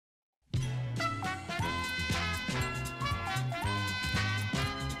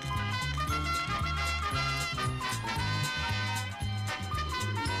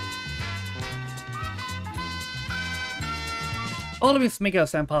Hola mis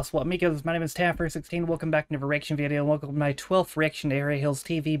amigos and possible amigos, my name is Tamper16, welcome back to another reaction video, and welcome to my 12th reaction to Harry Hill's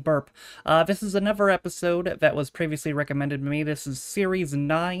TV Burp. This is another episode that was previously recommended to me. This is Series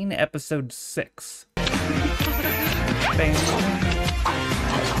 9, Episode 6. Bang.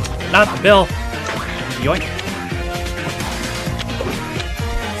 Not the bill! Yoink.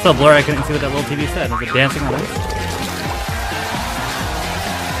 So blurry I couldn't see what that little TV said. Is it dancing on ice?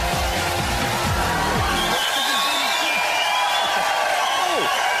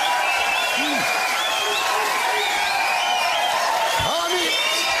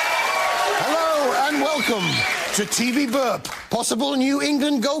 Welcome to TV Burp. Possible New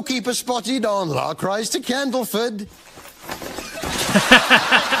England goalkeeper spotted on Lark Rise to Candleford.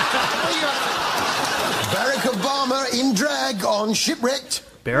 Barack Obama in drag on Shipwrecked.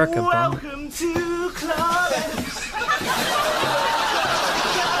 Barack Obama. Welcome to Clarence.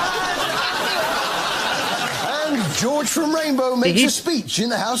 And George from Rainbow makes a speech in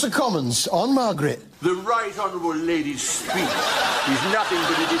the House of Commons on Margaret. The Right Honourable Lady's speech is nothing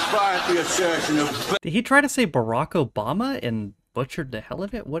but a defiantly assertion of... Did he try to say Barack Obama and butchered the hell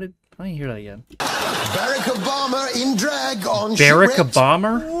of it? What did... Let me hear that again. Barack Obama in drag on Barack Shipwrecked.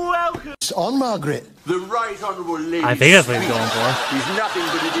 Obama? Welcome On Margaret. The Right Honourable Lady's I think that's what he's going for. is nothing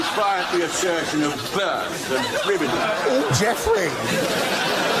but a defiantly assertion of birth and privilege. Oh, Jeffrey.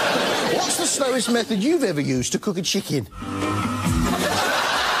 What's the slowest method you've ever used to cook a chicken?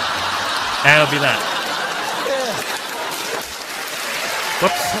 That'll be that.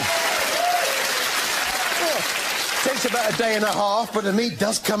 Whoops. Takes about a day and a half, but the meat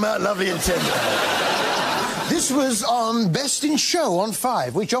does come out lovely and tender. This was on Best in Show on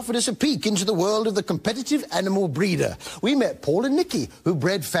 5, which offered us a peek into the world of the competitive animal breeder. We met Paul and Nikki, who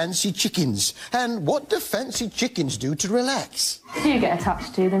bred fancy chickens. And what do fancy chickens do to relax? You get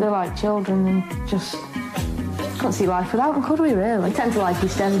attached to them, they're like children and just can't see life without them, could we really? We tend to like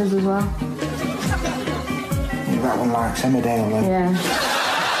EastEnders as well. That one likes Emmerdale then. Yeah.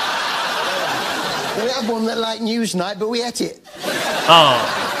 We had one that liked Newsnight, but we ate it. Oh.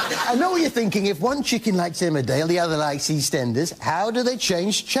 I know what you're thinking. If one chicken likes Emmerdale, the other likes EastEnders, how do they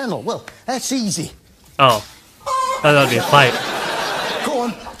change channel? Well, that's easy. Oh. That would be a fight. Go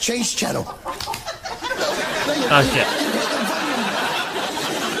on, change channel. Oh shit.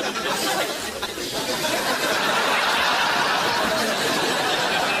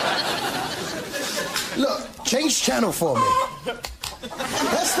 Look, change channel for me.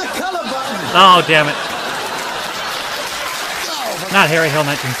 That's the colour button. Oh, damn it. Oh, Not Harry Hill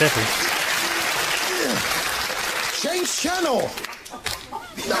 1950. change channel.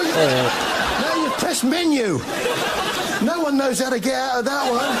 No, Oh. now you press menu. No one knows how to get out of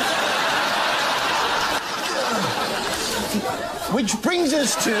that one. Which brings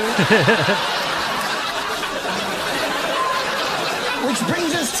us to...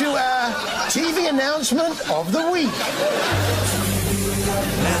 our TV announcement of the week.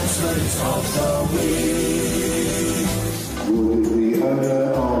 Will the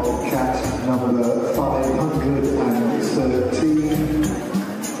owner of cat number 513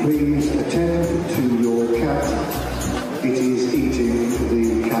 please attend to your cat? It is eating the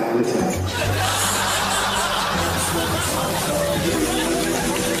cat litter.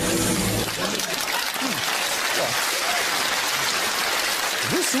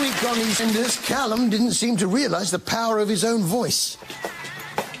 This week on EastEnders, Callum didn't seem to realise the power of his own voice.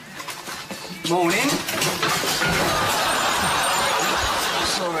 Morning.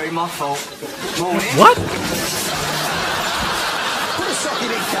 Sorry, my fault. Morning. What? Put a sock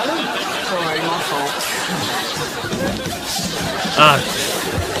in it, Callum. Sorry, my fault.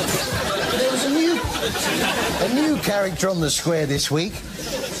 There was a new character on the square this week.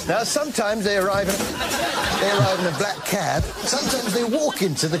 Now, sometimes they arrive in a black cab. Sometimes they walk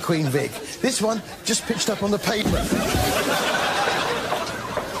into the Queen Vic. This one just pitched up on the pavement.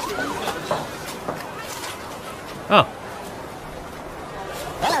 Oh.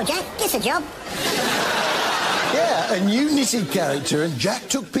 Hello, Jack. Guess a job. Yeah, a new knitted character, and Jack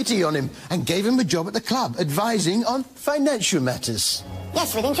took pity on him and gave him a job at the club, advising on financial matters.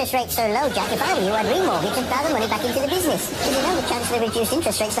 Yes, with interest rates so low, Jack, if I were you, I'd remortgage and plough the money back into the business. Because you know the Chancellor reduced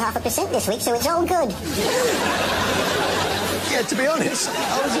interest rates to 0.5% this week, so it's all good. Yeah, to be honest,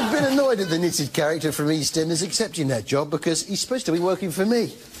 I was a bit annoyed at the knitted character from EastEnders accepting that job because he's supposed to be working for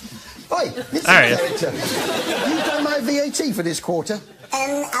me. Oi, knitted character, you've done my VAT for this quarter.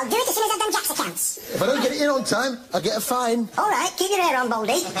 I'll do it as soon as I've done Jack's accounts. If I don't get it in on time, I'll get a fine. All right, keep your hair on,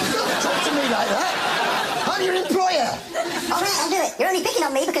 Baldy. Don't talk to me like that. I'm your employer. All right, I'll do it. You're only picking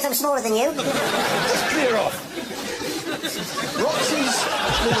on me because I'm smaller than you. Just clear off. Roxy's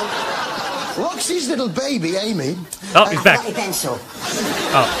little Roxy's little baby, Amy. Oh, he's back. Got your pencil.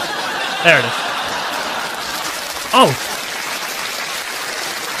 Oh, there it is. Oh!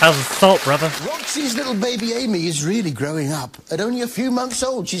 How's the salt, brother? Roxy's little baby, Amy, is really growing up. At only a few months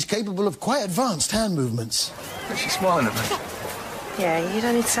old, she's capable of quite advanced hand movements. She's smiling at me. Yeah, you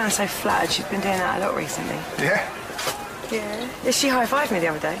don't need to sound so flattered. She's been doing that a lot recently. Yeah? Yeah. Did she high-fived me the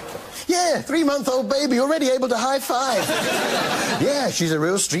other day? Yeah, 3-month-old baby, already able to high-five. Yeah, she's a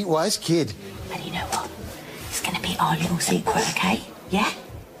real streetwise kid. And you know what? It's going to be our little secret, okay? Yeah?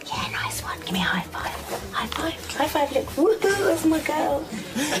 Yeah, nice one. Give me a high five. High five. High five, look. Woohoo, that's my girl.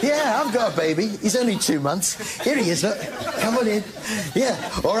 Yeah, I've got a baby. He's only 2 months. Here he is, look. Come on in. Yeah,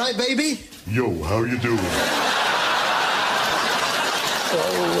 all right, baby? Yo, how you doing?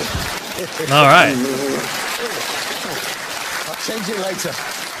 All right. I'll change it later.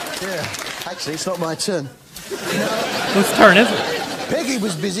 Yeah, actually, it's not my turn. Whose turn is it? Peggy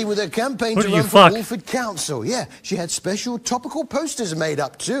was busy with her campaign Who to do you run fuck? for Wolford Council. Yeah, she had special topical posters made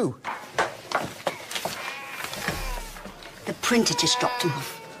up, too. The printer just dropped him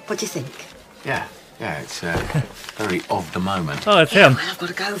off. What do you think? Yeah, it's very of the moment. Oh, it's him. Well, I've got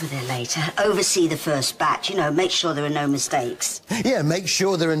to go over there later. Oversee the first batch, you know, make sure there are no mistakes. Yeah, make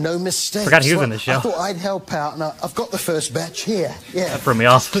sure there are no mistakes. Forgot he was in the show. I thought I'd help out, and I've got the first batch here. Yeah. That threw me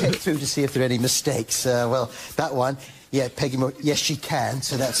off. Check through to see if there are any mistakes. Well, that one, yeah, Peggy, yes, she can,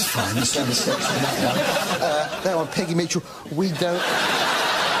 so that's fine. There's no mistakes on that one. That one, Peggy Mitchell, we don't...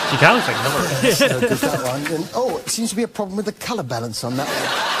 She kind of looks like Hillary. That's no good, that one. And, oh, it seems to be a problem with the colour balance on that one.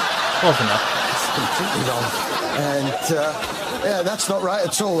 Close enough. It's completely wrong. And, yeah, that's not right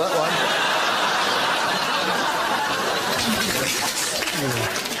at all, that one.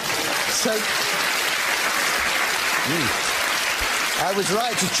 So... I was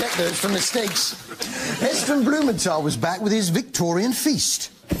right to check those for mistakes. Heston Blumenthal was back with his Victorian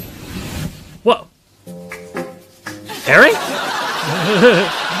feast. Whoa. Harry?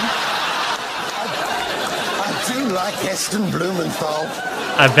 I do like Heston Blumenthal.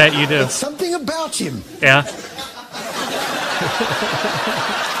 I bet you do. There's something about him. Yeah.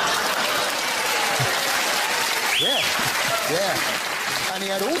 Yeah. And he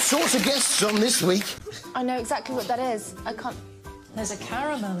had all sorts of guests on this week. I know exactly what that is. I can't... There's a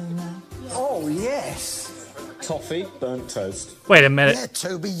caramel in there. Oh, yes. Toffee, burnt toast. Wait a minute. Yeah,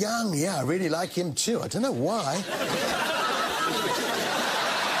 Toby Young. Yeah, I really like him too. I don't know why.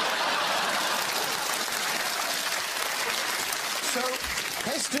 So,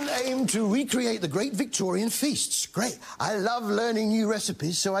 Heston aimed to recreate the great Victorian feasts. Great. I love learning new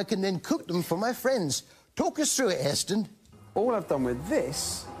recipes so I can then cook them for my friends. Talk us through it, Heston. All I've done with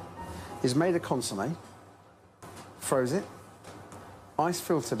this is made a consommé, froze it, ice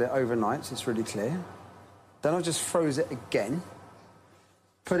filtered it overnight so it's really clear. Then I just froze it again,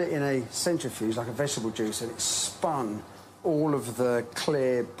 put it in a centrifuge like a vegetable juice, and it spun all of the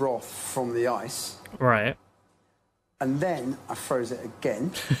clear broth from the ice. Right. And then I froze it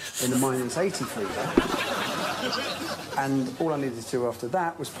again in the -80 freezer. And all I needed to do after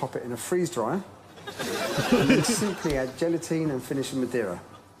that was pop it in a freeze dryer and then simply add gelatine and finish in Madeira.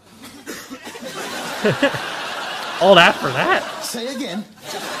 All that for that? Say again.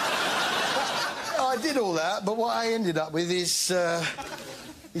 I did all that, but what I ended up with is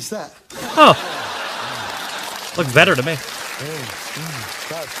that. Oh. Looks better to me.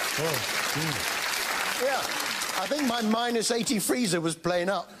 Yeah, I think my -80 freezer was playing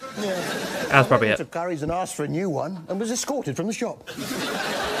up. Yeah. That's probably I it. went to Curry's and asked for a new one and was escorted from the shop.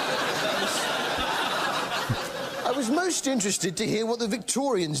 I was most interested to hear what the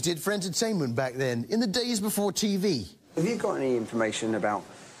Victorians did for entertainment back then, in the days before TV. Have you got any information about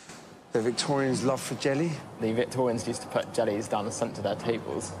the Victorians' love for jelly? The Victorians used to put jellies down the centre of their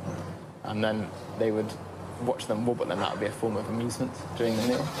tables, and then they would watch them wobble, and that would be a form of amusement during the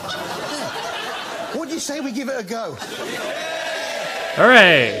meal. What do you say we give it a go?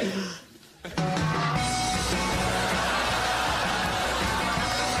 Hooray!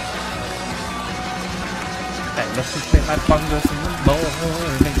 Hey, let's just play my bongos in the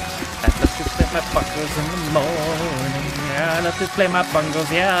morning. Hey, let's just play my bongos in the morning. Yeah, I love to play my bongos.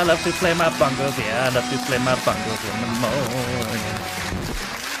 Yeah, I love to play my bongos. Yeah, I love to play my bongos in the morning.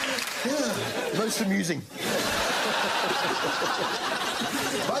 Yeah, most amusing.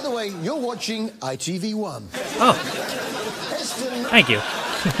 By the way, you're watching ITV1. Oh. Heston Thank you.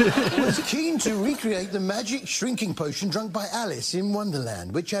 was keen to recreate the magic shrinking potion drunk by Alice in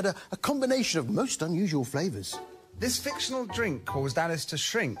Wonderland, which had a combination of most unusual flavours. This fictional drink caused Alice to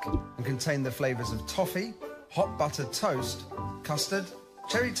shrink and contained the flavours of toffee, hot buttered toast, custard,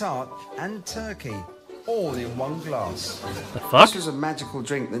 cherry tart and turkey, all in one glass. The fuck? This was a magical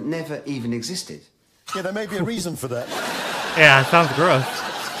drink that never even existed. Yeah, there may be a reason for that. Yeah, it sounds gross.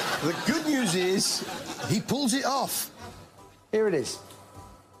 The good news is, he pulls it off. Here it is.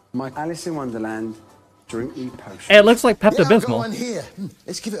 My Alice in Wonderland drinky potion. It looks like Yeah, I've got Pepto-Bismol. one here.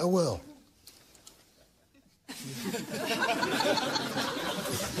 Let's give it a whirl.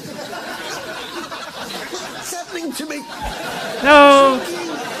 What's happening to me? No!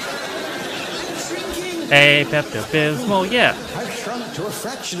 Hey, Pepto-Bismol, yeah. I've shrunk to a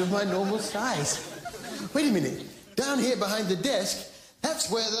fraction of my normal size. Wait a minute. Down here behind the desk, that's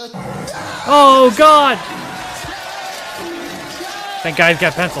where the... Oh, God! That guy's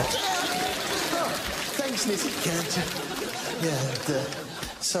got pencil. Oh, thanks, Missy Character. Yeah,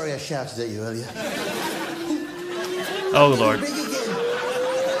 sorry I shouted at you earlier. Oh, Lord.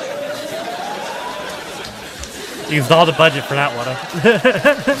 Used all the budget for that one.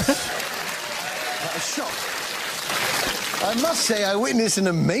 A shock. I must say I witnessed an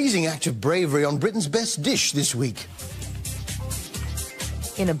amazing act of bravery on Britain's Best Dish this week.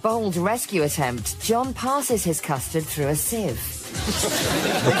 In a bold rescue attempt, John passes his custard through a sieve.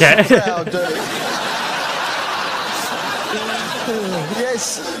 Okay.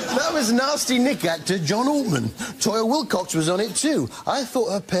 Yes, that was Nasty Nick actor John Altman. Toya Wilcox was on it too. I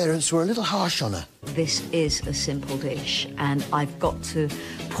thought her parents were a little harsh on her. This is a simple dish, and I've got to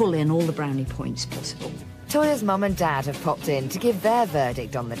pull in all the brownie points possible. Toya's mum and dad have popped in to give their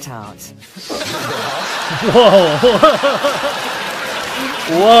verdict on the tart. Whoa.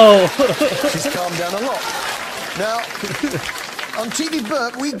 Whoa. She's calmed down a lot. Now, on TV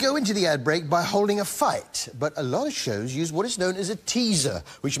Burp, we go into the ad break by holding a fight, but a lot of shows use what is known as a teaser,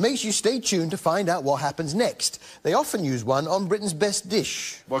 which makes you stay tuned to find out what happens next. They often use one on Britain's Best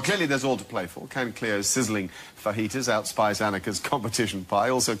Dish. Well, clearly there's all to play for. Can Cleo's sizzling fajitas outspice Annika's competition pie?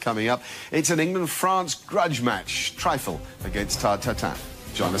 Also coming up, it's an England-France grudge match. Trifle against tarte tatin.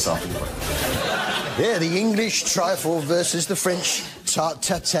 Join us after the break. Yeah, the English trifle versus the French tarte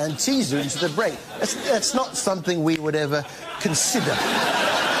tatin teaser into the break. That's not something we would ever consider.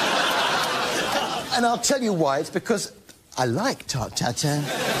 And I'll tell you why. It's because I like tarte tatin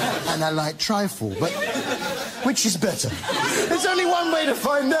and I like trifle, but which is better? There's only one way to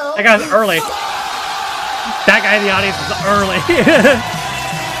find out. That guy's early. That guy in the audience is early.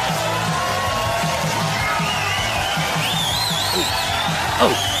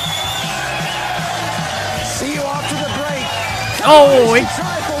 Oh. See you after the break.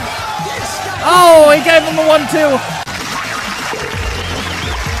 Oh, he gave him a 1-2.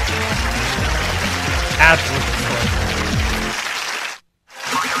 Absolutely.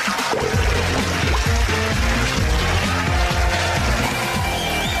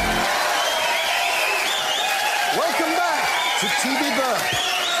 Welcome back to TV Burp.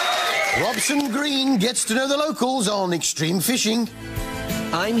 Robson Green gets to know the locals on extreme fishing.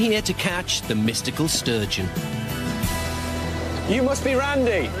 I'm here to catch the mystical sturgeon. You must be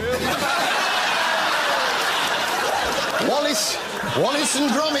Randy. Wallace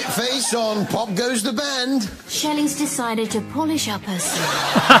and Gromit face on Pop Goes the Band. Shelley's decided to polish up herself.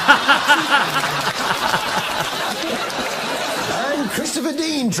 And Christopher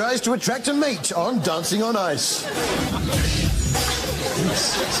Dean tries to attract a mate on Dancing on Ice.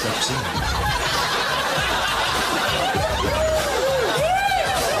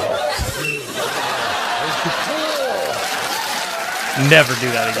 Never do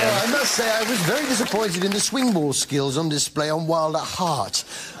that again. I must say, I was very disappointed in the swing ball skills on display on Wild at Heart.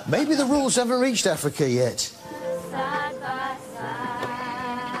 Maybe the rules haven't reached Africa yet.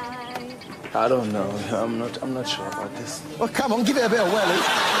 I don't know. I'm not sure about this. Well, come on, give it a bit of welly.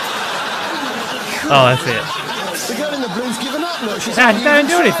 Oh, that's it. The girl in the blue's given up, look. She's Yeah, he didn't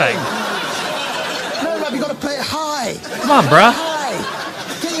do anything. No, love, you got to play it high. Come on, bruh. High.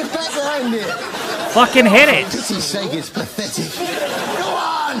 Get your back behind it. Fucking hit it. For pity's sake, it's pathetic. Go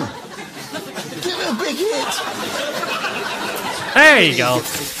on. Give it a big hit. There you go.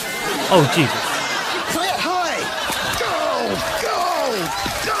 Oh, Jesus. Play it high. Go.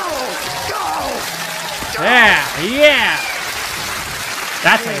 Yeah.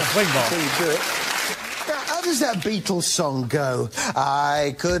 That's like a swing ball. You do it. Now, how does that Beatles song go?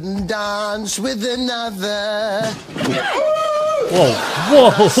 I couldn't dance with another.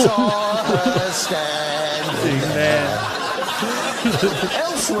 Whoa. Saw her standing there.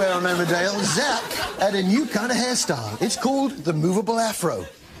 Elsewhere on Emmerdale, Zach had a new kind of hairstyle. It's called the movable afro.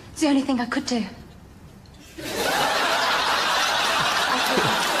 It's the only thing I could do.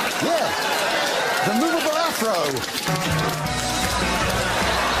 Yeah, the movable afro.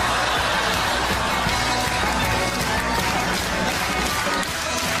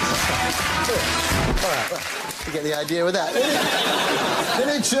 All right. get the idea with that. Then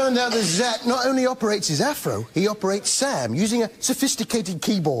it turned out that Zach not only operates his afro, he operates Sam using a sophisticated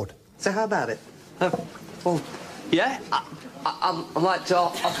keyboard. So how about it? Well, yeah, I'd like to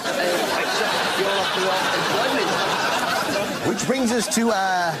accept your offer of employment. Which brings us to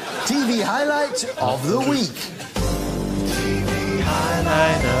our TV highlight of the week. TV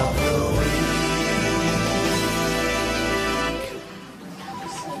highlight of the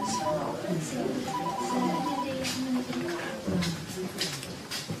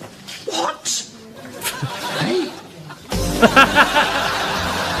What? Hey?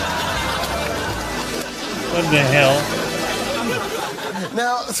 What the hell?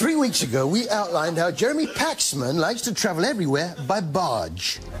 Now, 3 weeks ago, we outlined how Jeremy Paxman likes to travel everywhere by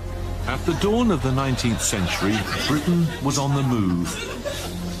barge. At the dawn of the 19th century, Britain was on the move.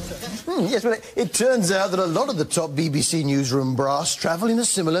 Yes, but it turns out that a lot of the top BBC newsroom brass travel in a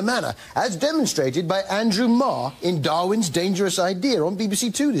similar manner, as demonstrated by Andrew Marr in Darwin's Dangerous Idea on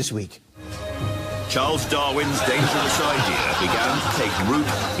BBC Two this week. Charles Darwin's dangerous idea began to take root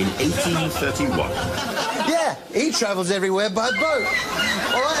in 1831. Yeah, he travels everywhere by boat.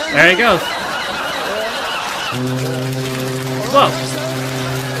 All right, there he goes. Whoa.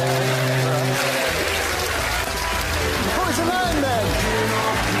 Oh, it's a man, man.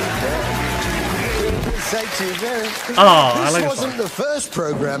 Oh, I like this wasn't the first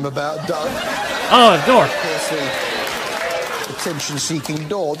program about Darwin. Oh, a door. Attention-seeking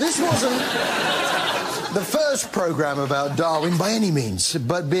door. This wasn't the first program about Darwin by any means,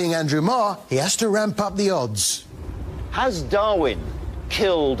 but being Andrew Marr, he has to ramp up the odds. Has Darwin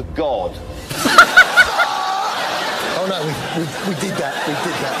killed God? Oh no, we did that. We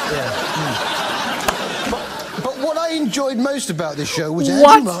did that. Yeah. But what I enjoyed most about this show was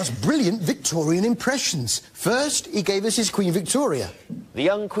Andrew Marr's brilliant Victorian impressions. First, he gave us his Queen Victoria. The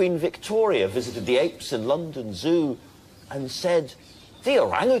young Queen Victoria visited the apes in London Zoo and said, "The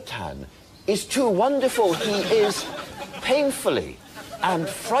orangutan is too wonderful. He is painfully and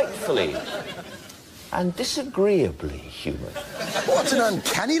frightfully and disagreeably human." What an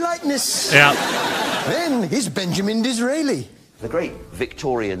uncanny likeness. Yeah. Then here's Benjamin Disraeli. The great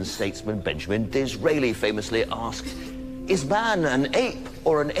Victorian statesman Benjamin Disraeli famously asked, "Is man an ape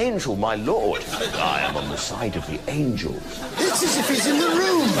or an angel, my lord?" "I am on the side of the angels." It's as if he's in the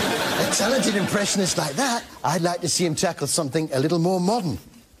room. A talented impressionist like that, I'd like to see him tackle something a little more modern.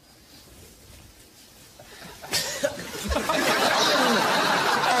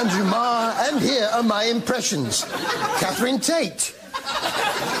 Andrew Marr, and here are my impressions. Catherine Tate.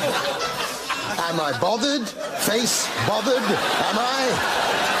 Am I bothered? Face bothered? Am I?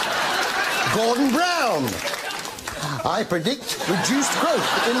 Gordon Brown. I predict reduced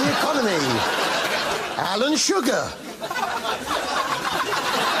growth in the economy. Alan Sugar.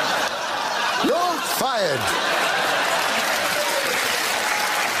 You're fired.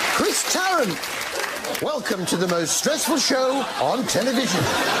 Chris Tarrant. Welcome to the most stressful show on television.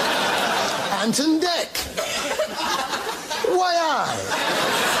 Anton Deck. Why I?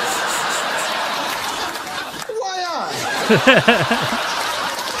 Why I?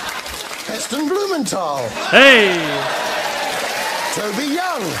 Heston Blumenthal. Hey. Toby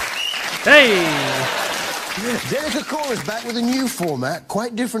Young. Hey. Derek Acor is back with a new format,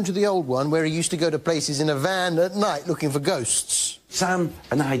 quite different to the old one, where he used to go to places in a van at night looking for ghosts. Sam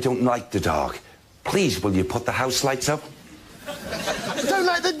and I don't like the dark. Please, will you put the house lights up? Don't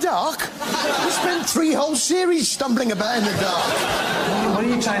like the dark? We spent 3 whole series stumbling about in the dark. What are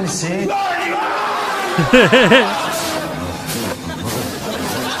you trying to say?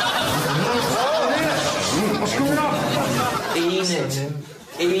 What's going on?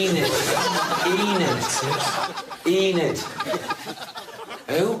 Enid.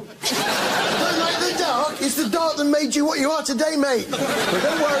 Who? Don't like the dark? It's the dark that made you what you are today, mate. But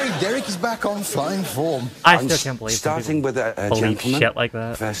don't worry, Derek is back on flying form. I still can't believe starting with a believe gentleman shit like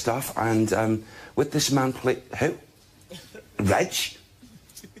that. first off, and with this man who? Reg.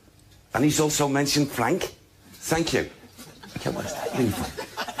 And he's also mentioned Frank. Thank you. Okay, what's that uniform?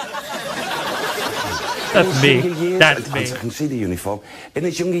 That's me. That's me. I can see the uniform. In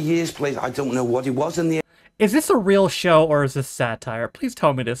his younger years, please, I don't know what he was in the... Is this a real show or is this satire? Please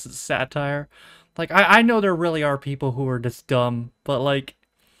tell me this is satire. Like, I know there really are people who are just dumb, but like,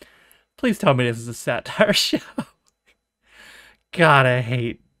 please tell me this is a satire show. God,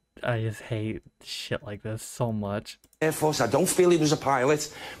 I just hate shit like this so much. Air Force, I don't feel he was a pilot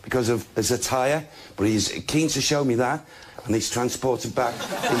because of his attire, but he's keen to show me that, and he's transported back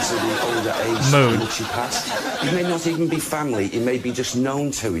into the older age in which he passed. He may not even be family, he may be just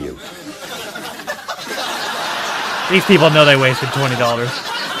known to you. These people know they wasted $20.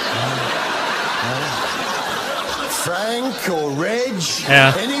 Rick or Reg?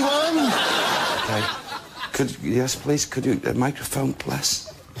 Yeah. Anyone? Okay. Yes, please, could you... microphone,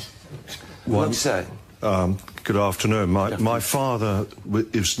 please. What do you say? Good afternoon. My father,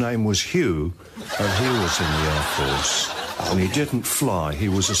 his name was Hugh, and he was in the Air Force. And he didn't fly, he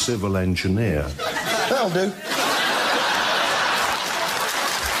was a civil engineer. That'll do.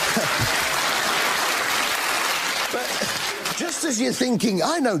 But just as you're thinking,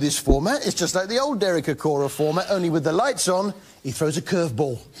 I know this format, it's just like the old Derek Acora format, only with the lights on, he throws a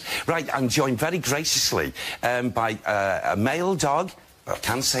curveball. Right, I'm joined very graciously by a male dog. I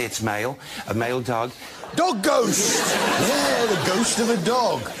can't say it's male. A male dog. Dog ghost! Yeah, the ghost of a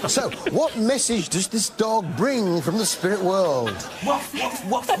dog. So, what message does this dog bring from the spirit world? Woof, woof,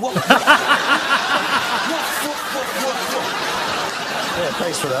 woof, woof. Yeah,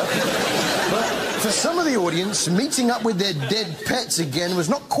 thanks for that. But for some of the audience, meeting up with their dead pets again was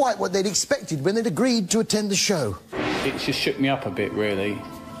not quite what they'd expected when they'd agreed to attend the show. It just shook me up a bit, really.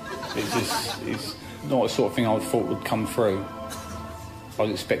 It's not the sort of thing I thought would come through. I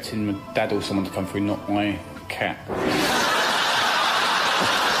was expecting my dad or someone to come through, not my cat.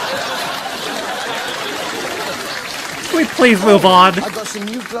 Can we please move on? I got some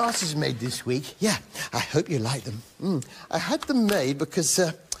new glasses made this week. Yeah, I hope you like them. I had them made because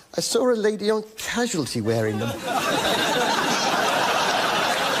I saw a lady on Casualty wearing them.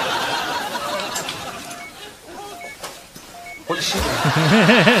 What is she doing?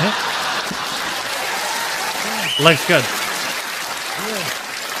 Looks good.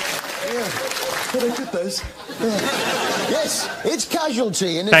 Did I get those? Yeah. Yes, it's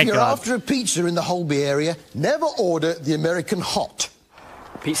Casualty, and if Thank you're God. after a pizza in the Holby area, never order the American hot.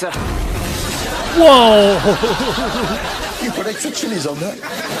 Pizza. Whoa! You put extra chilies on that.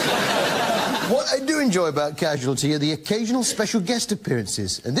 What I do enjoy about Casualty are the occasional special guest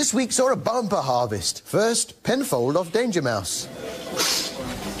appearances, and this week saw a bumper harvest. First, Penfold off Danger Mouse.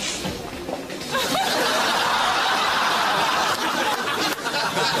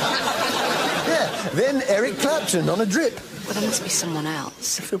 Yeah, then Eric Clapton on a drip. Well, there must be someone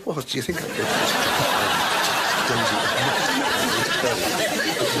else. If it was, do you think I could?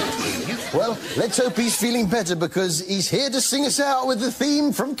 Well, let's hope he's feeling better because he's here to sing us out with the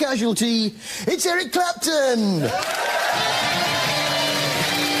theme from Casualty. It's Eric Clapton!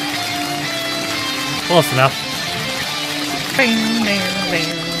 Close enough.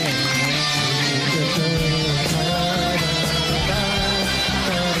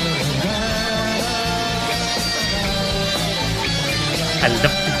 I love to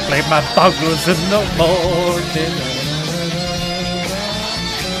play my bongos in the morning.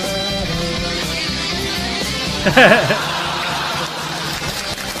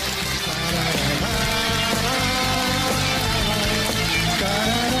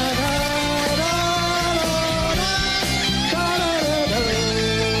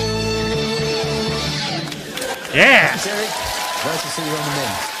 Yeah! Thanks, Eric. Nice to see you on the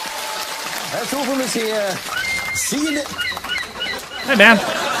mend. That's all from us here. See you next... Hey, man.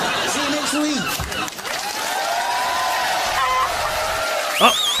 See you next week.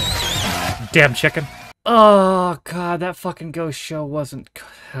 Oh! Damn chicken. Oh, God, that fucking ghost show wasn't...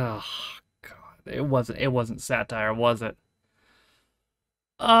 Oh, God. It wasn't satire, was it?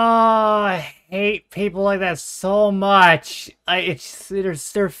 Oh, I hate people like that so much. There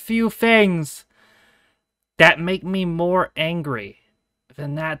are few things that make me more angry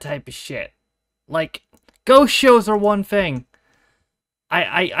than that type of shit. Like, ghost shows are one thing.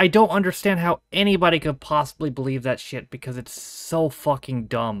 I don't understand how anybody could possibly believe that shit because it's so fucking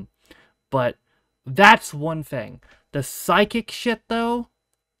dumb. But that's one thing. The psychic shit, though,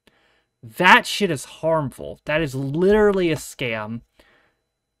 that shit is harmful. That is literally a scam.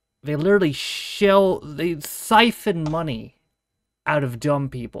 They literally they siphon money out of dumb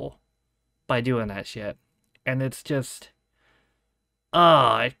people by doing that shit. And it's just,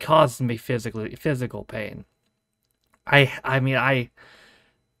 it causes me physical pain. I mean,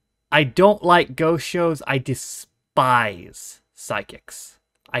 I don't like ghost shows. I despise psychics.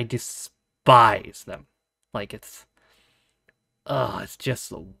 I despise them. Like, it's just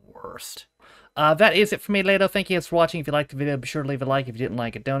the worst. That is it for me, Lado. Thank you guys for watching. If you liked the video, be sure to leave a like. If you didn't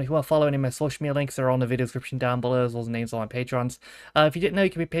like it, don't. If you want to follow any of my social media links, they're all in the video description down below, as well as names on my patrons. If you didn't know, you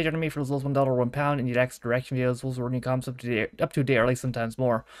can be Patreon me for as little as $1 or £1, and you'd access direction videos, as well as new comments up to a day early, sometimes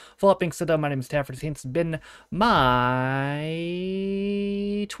more. For all being said, my name is Tafford. This has been my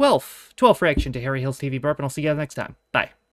 12th reaction to Harry Hill's TV Burp, and I'll see you guys next time. Bye.